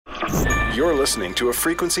You're listening to a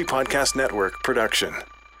Frequency Podcast Network production.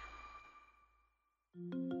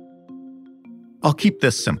 I'll keep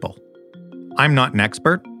this simple. I'm not an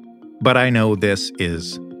expert, but I know this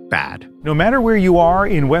is bad. No matter where you are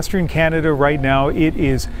in Western Canada right now, it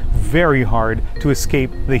is very hard to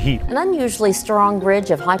escape the heat. An unusually strong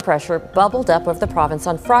ridge of high pressure bubbled up over the province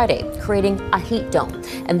on Friday, creating a heat dome.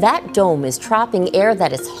 And that dome is trapping air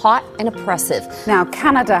that is hot and oppressive. Now,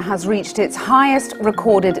 Canada has reached its highest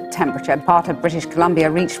recorded temperature. Part of British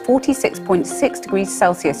Columbia reached 46.6 degrees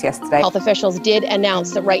Celsius yesterday. Health officials did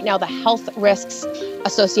announce that right now the health risks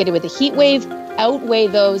associated with the heat wave outweigh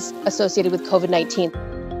those associated with COVID-19.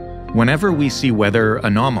 Whenever we see weather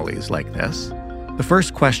anomalies like this, the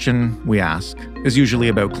first question we ask is usually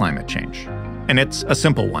about climate change. And it's a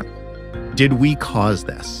simple one. Did we cause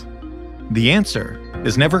this? The answer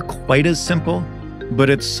is never quite as simple, but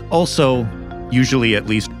it's also, usually at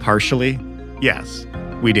least partially, yes,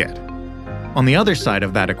 we did. On the other side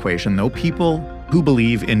of that equation, though, people who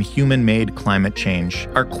believe in human-made climate change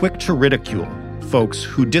are quick to ridicule folks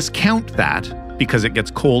who discount that because it gets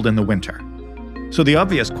cold in the winter. So the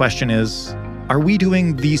obvious question is, are we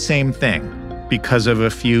doing the same thing because of a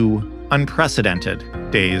few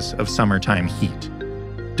unprecedented days of summertime heat?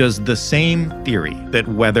 Does the same theory that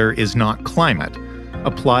weather is not climate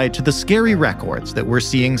apply to the scary records that we're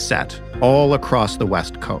seeing set all across the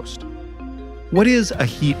West Coast? What is a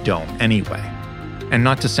heat dome anyway? And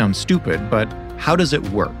not to sound stupid, but how does it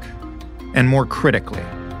work? And more critically,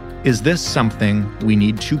 is this something we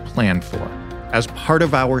need to plan for as part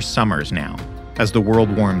of our summers now, as the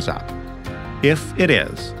world warms up? If it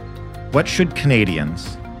is, what should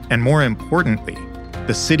Canadians, and more importantly,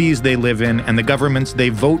 the cities they live in and the governments they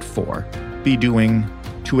vote for, be doing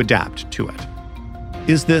to adapt to it?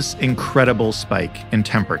 Is this incredible spike in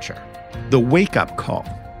temperature the wake-up call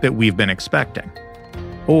that we've been expecting?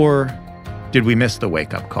 Or did we miss the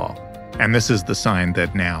wake-up call, and this is the sign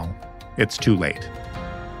that now it's too late?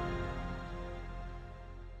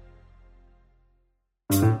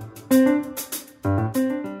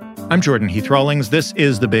 I'm Jordan Heath Rawlings. This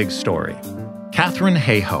is The Big Story. Katharine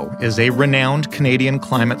Hayhoe is a renowned Canadian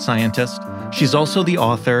climate scientist. She's also the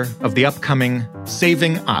author of the upcoming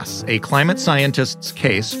Saving Us, a climate scientist's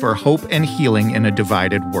case for hope and healing in a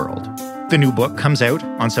divided world. The new book comes out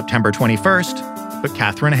on September 21st, but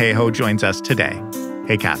Katharine Hayhoe joins us today.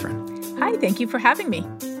 Hey, Katharine. Hi, thank you for having me.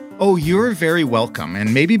 Oh, you're very welcome.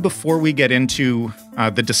 And maybe before we get into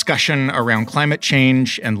the discussion around climate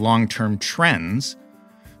change and long-term trends,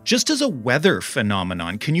 just as a weather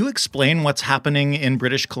phenomenon, can you explain what's happening in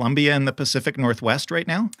British Columbia and the Pacific Northwest right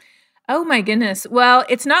now? Oh my goodness. Well,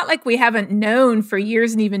 it's not like we haven't known for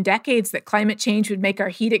years and even decades that climate change would make our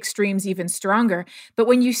heat extremes even stronger. But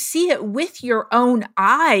when you see it with your own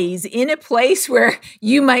eyes in a place where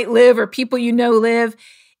you might live or people you know live,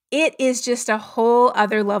 it is just a whole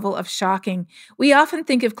other level of shocking. We often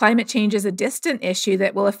think of climate change as a distant issue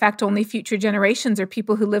that will affect only future generations or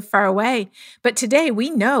people who live far away. But today we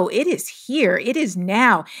know it is here, it is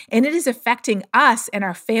now, and it is affecting us and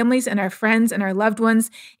our families and our friends and our loved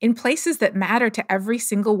ones in places that matter to every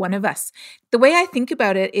single one of us. The way I think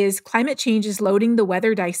about it is climate change is loading the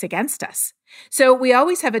weather dice against us. So we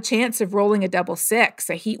always have a chance of rolling a double six,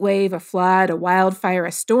 a heat wave, a flood, a wildfire,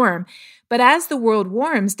 a storm. But as the world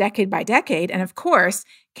warms decade by decade, and of course,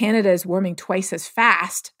 Canada is warming twice as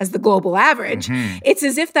fast as the global average, it's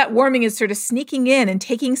as if that warming is sort of sneaking in and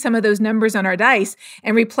taking some of those numbers on our dice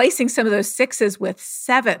and replacing some of those sixes with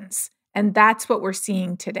sevens. And that's what we're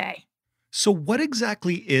seeing today. So what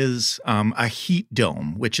exactly is a heat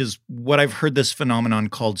dome, which is what I've heard this phenomenon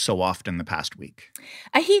called so often the past week?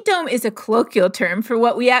 A heat dome is a colloquial term for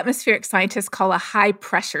what we atmospheric scientists call a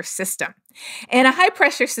high-pressure system. And a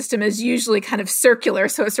high-pressure system is usually kind of circular,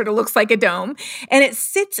 so it sort of looks like a dome. And it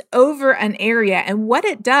sits over an area. And what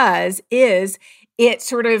it does is it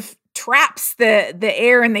sort of traps the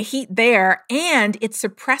air and the heat there, and it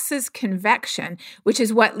suppresses convection, which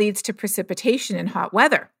is what leads to precipitation in hot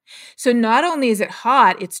weather. So not only is it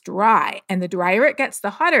hot, it's dry. And the drier it gets, the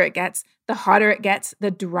hotter it gets. The hotter it gets,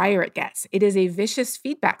 the drier it gets. It is a vicious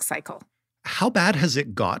feedback cycle. How bad has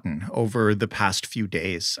it gotten over the past few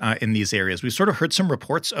days in these areas? We've sort of heard some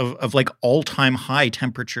reports of like all-time high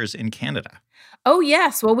temperatures in Canada. Oh,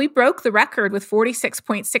 yes. Well, we broke the record with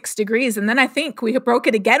 46.6 degrees, and then I think we broke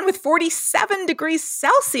it again with 47 degrees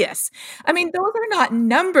Celsius. I mean, those are not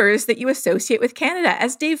numbers that you associate with Canada.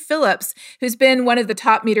 As Dave Phillips, who's been one of the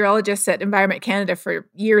top meteorologists at Environment Canada for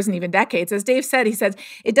years and even decades, as Dave said, he says,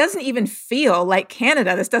 it doesn't even feel like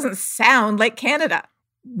Canada. This doesn't sound like Canada.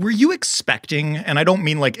 Were you expecting, and I don't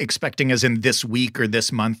mean like expecting as in this week or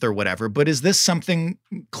this month or whatever, but is this something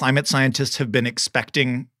climate scientists have been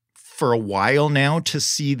expecting for a while now, to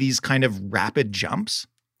see these kind of rapid jumps?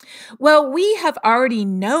 Well, we have already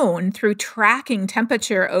known through tracking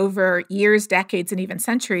temperature over years, decades, and even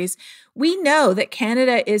centuries, we know that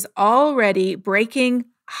Canada is already breaking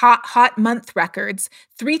hot month records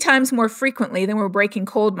 3 times more frequently than we're breaking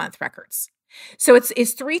cold month records. So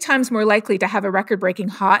it's 3 times more likely to have a record-breaking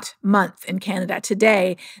hot month in Canada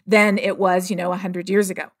today than it was, 100 years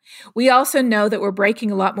ago. We also know that we're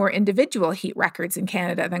breaking a lot more individual heat records in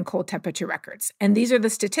Canada than cold temperature records. And these are the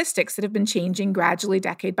statistics that have been changing gradually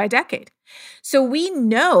decade by decade. So we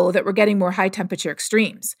know that we're getting more high temperature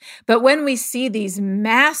extremes. But when we see these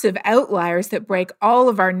massive outliers that break all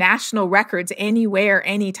of our national records anywhere,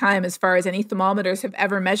 anytime, as far as any thermometers have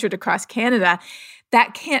ever measured across Canada,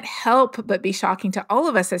 that can't help but be shocking to all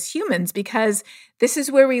of us as humans, because this is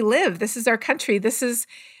where we live. This is our country. These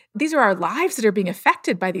are our lives that are being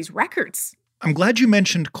affected by these records. I'm glad you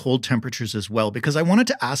mentioned cold temperatures as well, because I wanted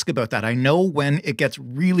to ask about that. I know when it gets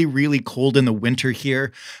really, really cold in the winter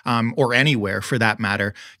here, or anywhere for that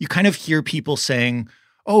matter, you kind of hear people saying,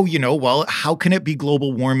 oh, well, how can it be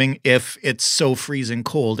global warming if it's so freezing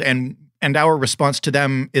cold? And our response to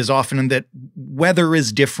them is often that weather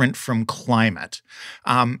is different from climate.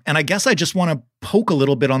 And I guess I just want to poke a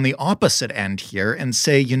little bit on the opposite end here and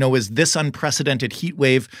say, is this unprecedented heat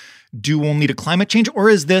wave due only to climate change?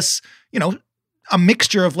 Or is this, a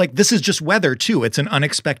mixture of this is just weather too? It's an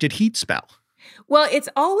unexpected heat spell. Well, it's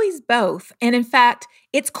always both. And in fact,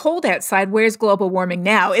 it's cold outside. Where's global warming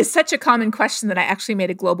now? Is such a common question that I actually made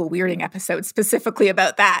a global weirding episode specifically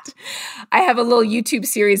about that. I have a little YouTube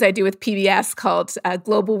series I do with PBS called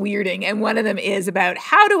Global Weirding. And one of them is about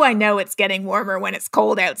how do I know it's getting warmer when it's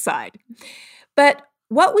cold outside? But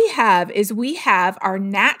what we have is we have our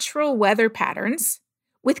natural weather patterns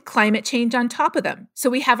with climate change on top of them. So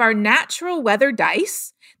we have our natural weather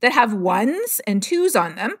dice that have 1s and 2s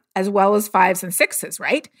on them, as well as 5s and 6s,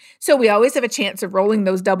 right? So we always have a chance of rolling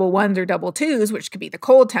those double 1s or double 2s, which could be the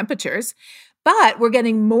cold temperatures. But we're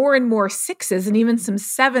getting more and more 6s and even some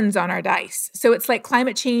 7s on our dice. So it's like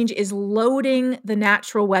climate change is loading the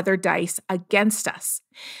natural weather dice against us.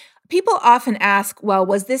 People often ask, well,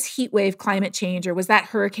 was this heat wave climate change or was that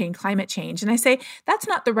hurricane climate change? And I say, that's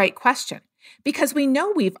not the right question, because we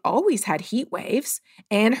know we've always had heat waves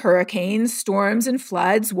and hurricanes, storms and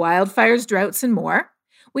floods, wildfires, droughts, and more.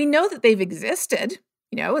 We know that they've existed,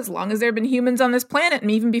 as long as there have been humans on this planet and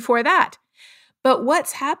even before that. But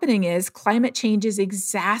what's happening is climate change is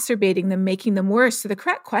exacerbating them, making them worse. So the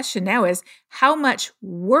correct question now is, how much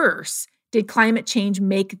worse did climate change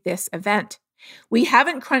make this event? We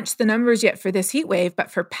haven't crunched the numbers yet for this heat wave,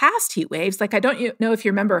 but for past heat waves, I don't know if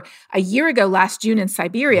you remember, a year ago last June in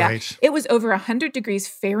Siberia, right, it was over 100 degrees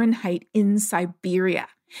Fahrenheit in Siberia.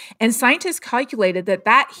 And scientists calculated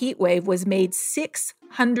that heat wave was made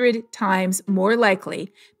 600 times more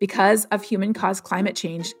likely because of human-caused climate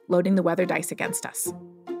change loading the weather dice against us.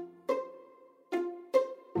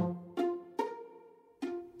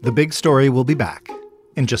 The Big Story will be back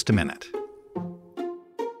in just a minute.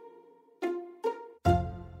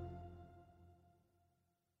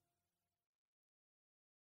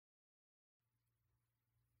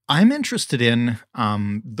 I'm interested in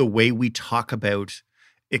the way we talk about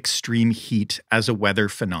extreme heat as a weather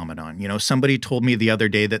phenomenon. Somebody told me the other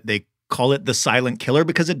day that they call it the silent killer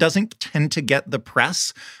because it doesn't tend to get the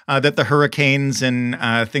press that the hurricanes and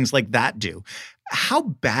things like that do. How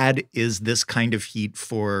bad is this kind of heat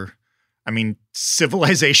for,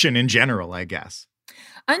 civilization in general, I guess?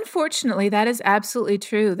 Unfortunately, that is absolutely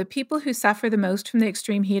true. The people who suffer the most from the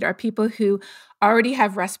extreme heat are people who already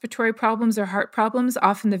have respiratory problems or heart problems,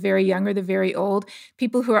 often the very young or the very old,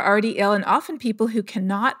 people who are already ill, and often people who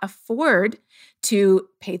cannot afford to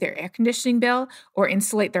pay their air conditioning bill or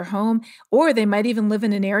insulate their home, or they might even live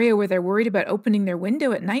in an area where they're worried about opening their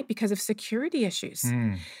window at night because of security issues.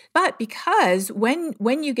 But because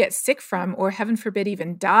when you get sick from, or heaven forbid,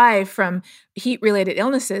 even die from heat-related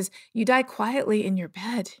illnesses, you die quietly in your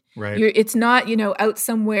bed. Right. It's not, out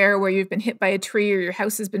somewhere where you've been hit by a tree or your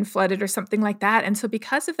house has been flooded or something like that. And so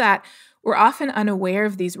because of that, we're often unaware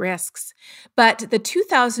of these risks. But the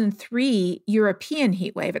 2003 European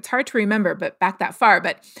heat wave, it's hard to remember, but back that far,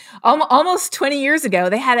 but almost 20 years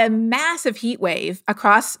ago, they had a massive heat wave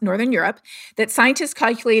across Northern Europe that scientists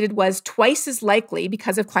calculated was twice as likely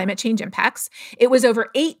because of climate change impacts. It was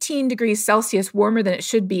over 18 degrees Celsius warmer than it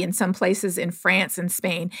should be in some places in France and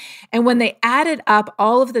Spain. And when they added up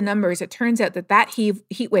all of the numbers, it turns out that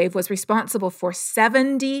heat wave was responsible for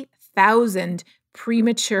 70,000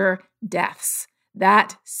 premature deaths.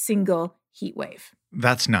 that single heat wave.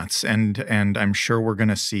 That's nuts. And I'm sure we're going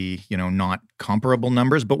to see, not comparable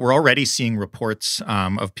numbers, but we're already seeing reports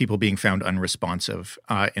of people being found unresponsive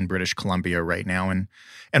in British Columbia right now.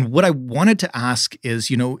 And what I wanted to ask is,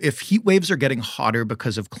 if heat waves are getting hotter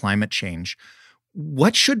because of climate change,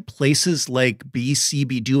 what should places like BC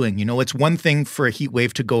be doing? It's one thing for a heat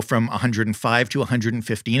wave to go from 105 to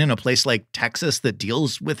 115 in a place like Texas that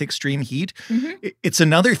deals with extreme heat. Mm-hmm. It's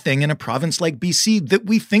another thing in a province like BC that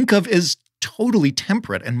we think of as totally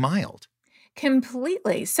temperate and mild.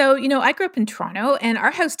 Completely. So, I grew up in Toronto and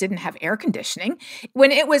our house didn't have air conditioning.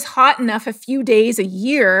 When it was hot enough a few days a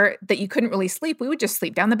year that you couldn't really sleep, we would just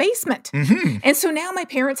sleep down the basement. Mm-hmm. And so now my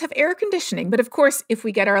parents have air conditioning. But of course, if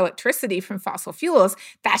we get our electricity from fossil fuels,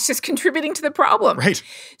 that's just contributing to the problem. Right.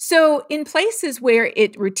 So in places where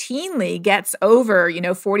it routinely gets over,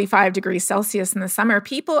 45 degrees Celsius in the summer,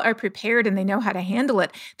 people are prepared and they know how to handle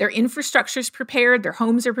it. Their infrastructure is prepared. Their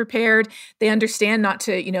homes are prepared. They understand not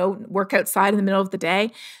to, work outside in the middle of the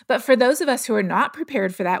day. But for those of us who are not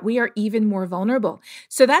prepared for that, we are even more vulnerable.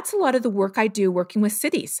 So that's a lot of the work I do working with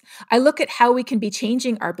cities. I look at how we can be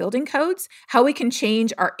changing our building codes, how we can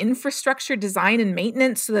change our infrastructure design and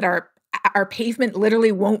maintenance so that our pavement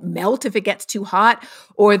literally won't melt if it gets too hot,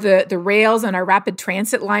 or the rails on our rapid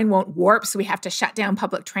transit line won't warp, so we have to shut down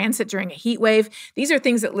public transit during a heat wave. These are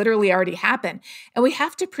things that literally already happen. And we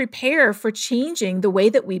have to prepare for changing the way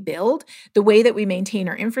that we build, the way that we maintain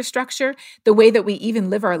our infrastructure, the way that we even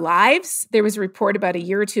live our lives. There was a report about a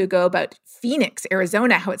year or two ago about Phoenix,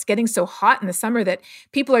 Arizona, how it's getting so hot in the summer that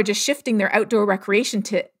people are just shifting their outdoor recreation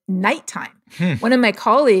to nighttime. One of my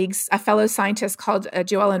colleagues, a fellow scientist called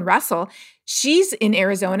Joellen Russell, she's in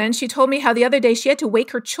Arizona, and she told me how the other day she had to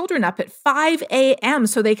wake her children up at 5 a.m.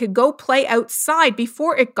 so they could go play outside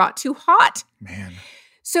before it got too hot. Man.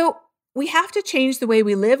 So we have to change the way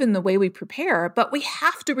we live and the way we prepare, but we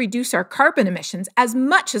have to reduce our carbon emissions as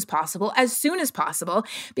much as possible, as soon as possible,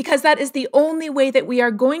 because that is the only way that we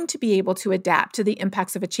are going to be able to adapt to the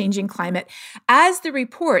impacts of a changing climate, as the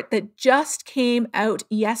report that just came out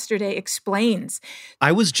yesterday explains.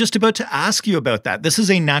 I was just about to ask you about that. This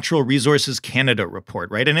is a Natural Resources Canada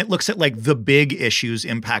report, right? And it looks at the big issues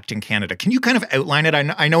impacting Canada. Can you kind of outline it?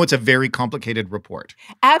 I know it's a very complicated report.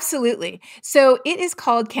 Absolutely. So it is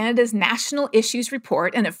called Canada's National Issues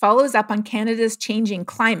Report, and it follows up on Canada's changing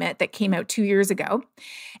climate that came out 2 years ago.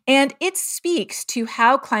 And it speaks to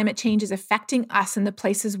how climate change is affecting us in the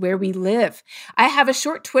places where we live. I have a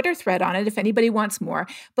short Twitter thread on it if anybody wants more,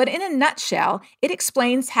 but in a nutshell, it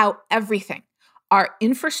explains how everything, our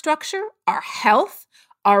infrastructure, our health,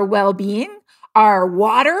 our well-being, our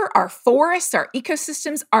water, our forests, our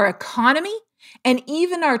ecosystems, our economy, and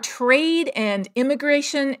even our trade and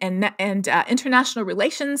immigration and international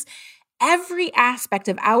relations, every aspect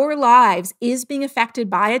of our lives is being affected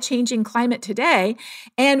by a changing climate today,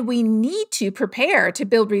 and we need to prepare to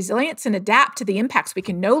build resilience and adapt to the impacts we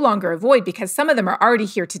can no longer avoid because some of them are already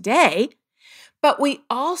here today. But we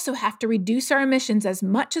also have to reduce our emissions as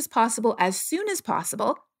much as possible, as soon as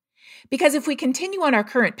possible, because if we continue on our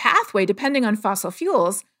current pathway, depending on fossil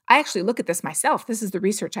fuels, I actually look at this myself. This is the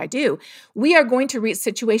research I do. We are going to reach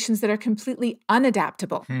situations that are completely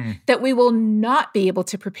unadaptable, that we will not be able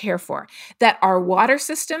to prepare for, that our water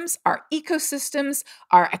systems, our ecosystems,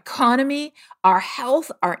 our economy, our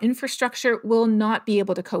health, our infrastructure will not be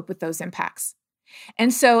able to cope with those impacts.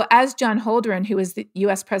 And so as John Holdren, who is the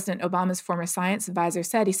U.S. President Obama's former science advisor,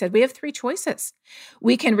 said, he said, we have three choices.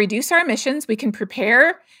 We can reduce our emissions, we can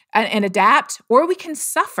prepare and adapt, or we can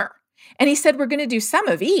suffer. And he said, we're going to do some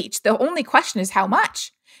of each. The only question is how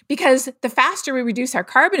much, because the faster we reduce our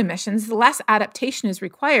carbon emissions, the less adaptation is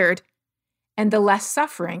required and the less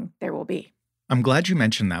suffering there will be. I'm glad you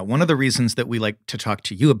mentioned that. One of the reasons that we like to talk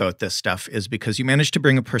to you about this stuff is because you managed to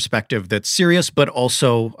bring a perspective that's serious, but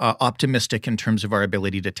also optimistic in terms of our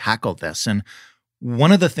ability to tackle this. And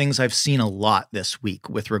one of the things I've seen a lot this week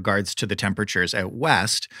with regards to the temperatures out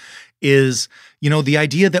west is, the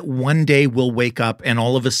idea that one day we'll wake up and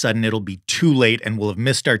all of a sudden it'll be too late and we'll have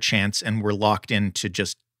missed our chance and we're locked into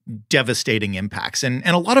just devastating impacts. And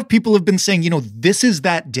a lot of people have been saying, this is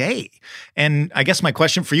that day. And I guess my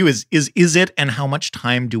question for you is it, and how much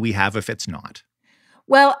time do we have if it's not?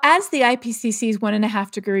 Well, as the IPCC's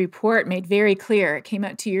 1.5 degree report made very clear, it came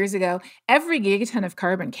out 2 years ago, every gigaton of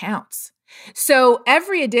carbon counts. So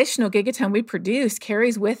every additional gigaton we produce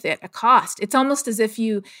carries with it a cost. It's almost as if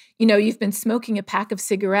you've been smoking a pack of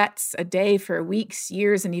cigarettes a day for weeks,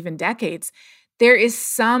 years, and even decades. There is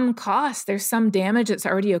some cost. There's some damage that's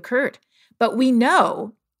already occurred. But we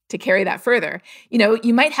know to carry that further.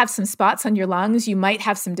 You might have some spots on your lungs, you might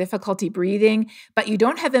have some difficulty breathing, but you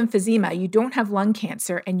don't have emphysema, you don't have lung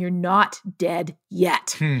cancer, and you're not dead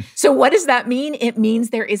yet. So what does that mean? It means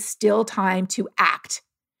there is still time to act.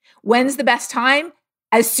 When's the best time?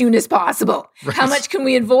 As soon as possible. Right. How much can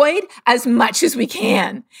we avoid? As much as we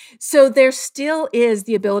can. So there still is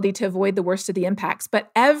the ability to avoid the worst of the impacts.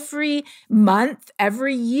 But every month,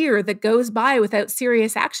 every year that goes by without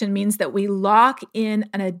serious action means that we lock in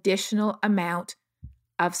an additional amount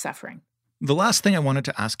of suffering. The last thing I wanted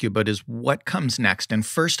to ask you about is what comes next. And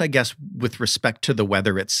first, I guess, with respect to the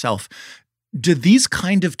weather itself, do these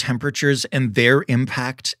kind of temperatures and their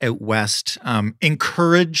impact out west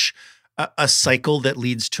encourage a cycle that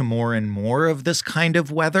leads to more and more of this kind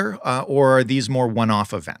of weather, or are these more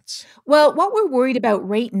one-off events? Well, what we're worried about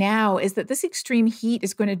right now is that this extreme heat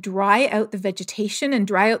is going to dry out the vegetation and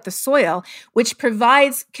dry out the soil, which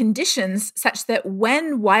provides conditions such that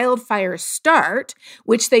when wildfires start,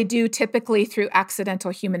 which they do typically through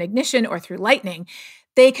accidental human ignition or through lightning,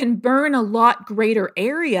 they can burn a lot greater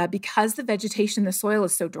area because the vegetation in the soil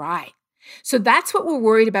is so dry. So that's what we're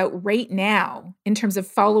worried about right now in terms of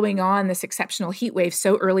following on this exceptional heat wave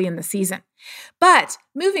so early in the season. But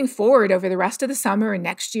moving forward over the rest of the summer and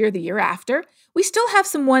next year, the year after, we still have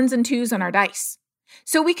some ones and twos on our dice.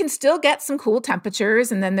 So we can still get some cool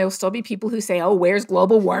temperatures, and then there'll still be people who say, oh, where's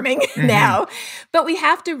global warming now? But we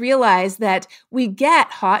have to realize that we get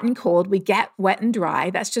hot and cold, we get wet and dry.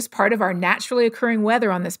 That's just part of our naturally occurring weather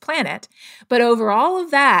on this planet. But over all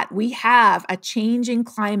of that, we have a changing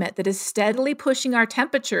climate that is steadily pushing our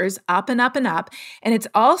temperatures up and up and up. And it's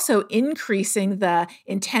also increasing the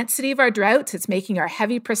intensity of our droughts. It's making our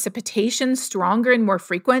heavy precipitation stronger and more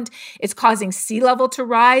frequent. It's causing sea level to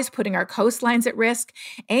rise, putting our coastlines at risk.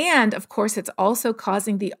 And of course, it's also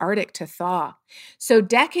causing the Arctic to thaw. So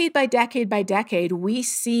decade by decade by decade, we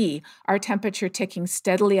see our temperature ticking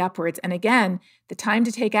steadily upwards. And again, the time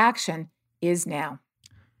to take action is now.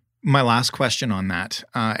 My last question on that,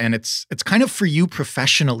 and it's kind of for you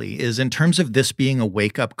professionally, is in terms of this being a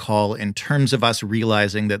wake-up call, in terms of us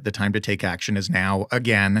realizing that the time to take action is now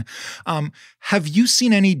again. Have you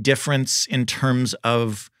seen any difference in terms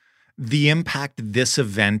of the impact this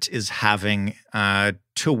event is having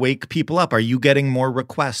to wake people up? Are you getting more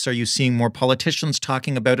requests? Are you seeing more politicians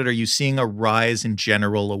talking about it? Are you seeing a rise in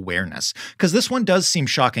general awareness? Because this one does seem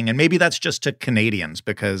shocking, and maybe that's just to Canadians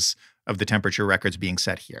because of the temperature records being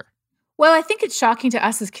set here. Well, I think it's shocking to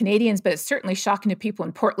us as Canadians, but it's certainly shocking to people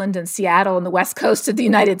in Portland and Seattle and the West Coast of the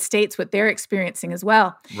United States, what they're experiencing as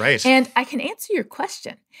well. Right. And I can answer your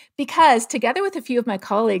question because together with a few of my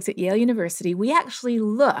colleagues at Yale University, we actually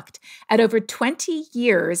looked at over 20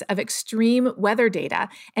 years of extreme weather data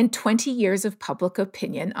and 20 years of public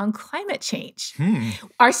opinion on climate change.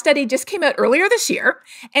 Our study just came out earlier this year,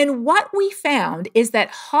 and what we found is that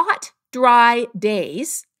hot, dry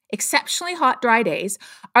days, exceptionally hot, dry days,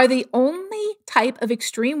 are the only type of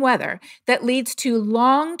extreme weather that leads to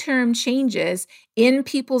long-term changes in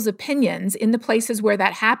people's opinions in the places where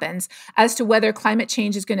that happens as to whether climate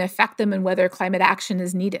change is going to affect them and whether climate action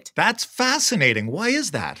is needed. That's fascinating. Why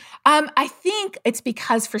is that? I think it's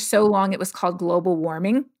because for so long it was called global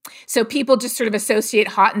warming. So people just sort of associate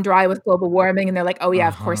hot and dry with global warming, and they're like, oh yeah,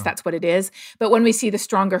 of course that's what it is. But when we see the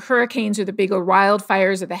stronger hurricanes or the bigger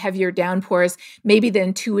wildfires or the heavier downpours, maybe the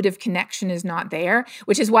intuitive connection is not there,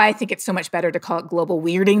 which is why I think it's so much better to call it global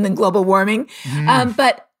weirding than global warming.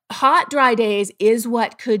 But hot, dry days is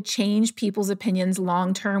what could change people's opinions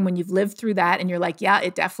long term when you've lived through that and you're like, yeah,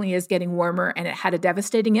 it definitely is getting warmer, and it had a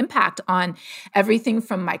devastating impact on everything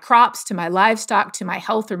from my crops to my livestock to my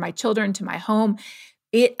health or my children to my home.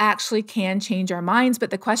 It actually can change our minds. But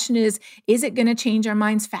the question is it going to change our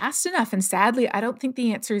minds fast enough? And sadly, I don't think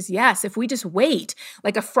the answer is yes. If we just wait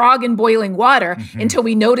like a frog in boiling water until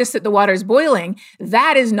we notice that the water is boiling,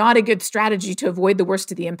 that is not a good strategy to avoid the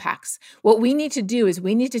worst of the impacts. What we need to do is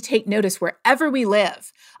we need to take notice wherever we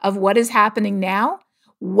live of what is happening now,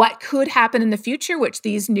 what could happen in the future, which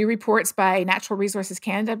these new reports by Natural Resources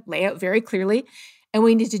Canada lay out very clearly. And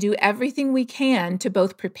we need to do everything we can to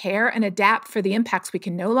both prepare and adapt for the impacts we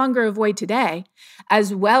can no longer avoid today,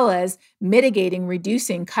 as well as mitigating,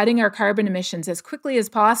 reducing, cutting our carbon emissions as quickly as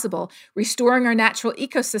possible, restoring our natural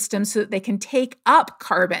ecosystems so that they can take up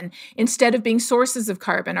carbon instead of being sources of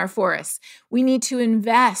carbon, our forests. We need to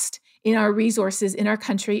invest in our resources, in our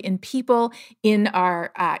country, in people, in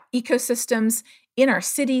our ecosystems, in our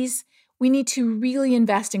cities. We need to really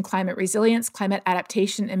invest in climate resilience, climate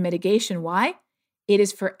adaptation, and mitigation. Why? It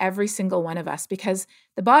is for every single one of us, because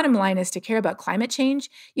the bottom line is to care about climate change.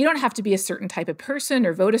 You don't have to be a certain type of person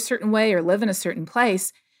or vote a certain way or live in a certain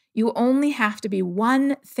place. You only have to be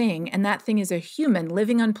one thing, and that thing is a human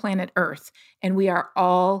living on planet Earth, and we are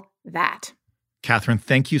all that. Catherine,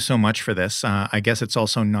 thank you so much for this. I guess it's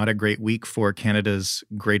also not a great week for Canada's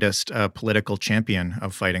greatest political champion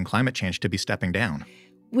of fighting climate change to be stepping down.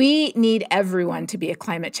 We need everyone to be a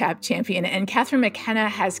climate champion, and Catherine McKenna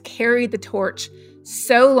has carried the torch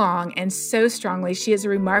so long and so strongly. She is a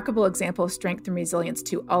remarkable example of strength and resilience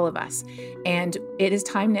to all of us. And it is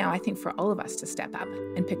time now, I think, for all of us to step up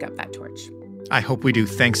and pick up that torch. I hope we do.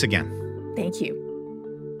 Thanks again. Thank you.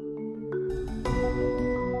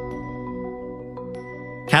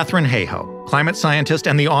 Catherine Hayhoe, climate scientist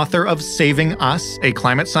and the author of Saving Us, a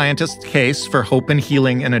climate scientist's case for hope and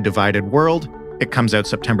healing in a divided world. It comes out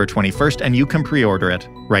September 21st, and you can pre-order it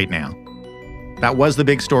right now. That was The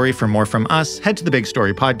Big Story. For more from us, head to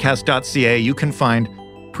thebigstorypodcast.ca. You can find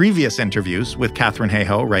previous interviews with Catherine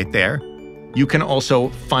Hayhoe right there. You can also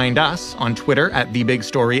find us on Twitter at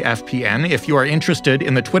TheBigStoryFPN. If you are interested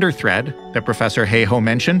in the Twitter thread that Professor Hayhoe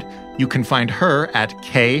mentioned, you can find her at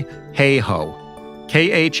KHayhoe,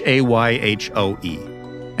 KHayhoe.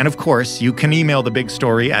 And of course, you can email The Big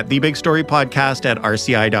Story at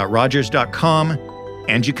thebigstorypodcast@rci.rogers.com.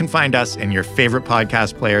 And you can find us in your favorite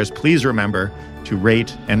podcast players. Please remember to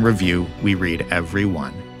rate and review. We read every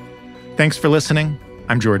one. Thanks for listening.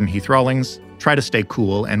 I'm Jordan Heath Rawlings. Try to stay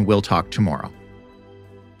cool, and we'll talk tomorrow.